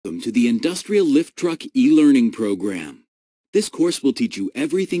Welcome to the Industrial Lift Truck e-learning program. This course will teach you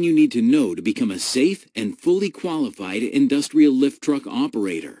everything you need to know to become a safe and fully qualified industrial lift truck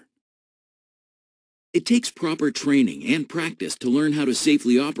operator. It takes proper training and practice to learn how to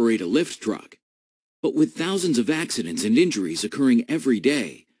safely operate a lift truck. But with thousands of accidents and injuries occurring every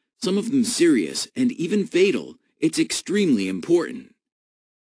day, some of them serious and even fatal, it's extremely important.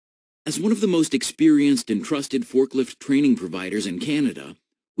 As one of the most experienced and trusted forklift training providers in Canada,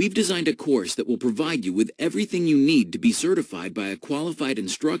 we've designed a course that will provide you with everything you need to be certified by a qualified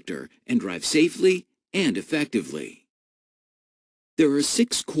instructor and drive safely and effectively. There are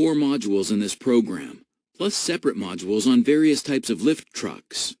 6 core modules in this program, plus separate modules on various types of lift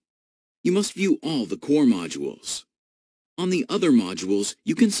trucks. You must view all the core modules. On the other modules,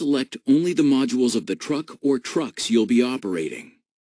 you can select only the modules of the truck or trucks you'll be operating.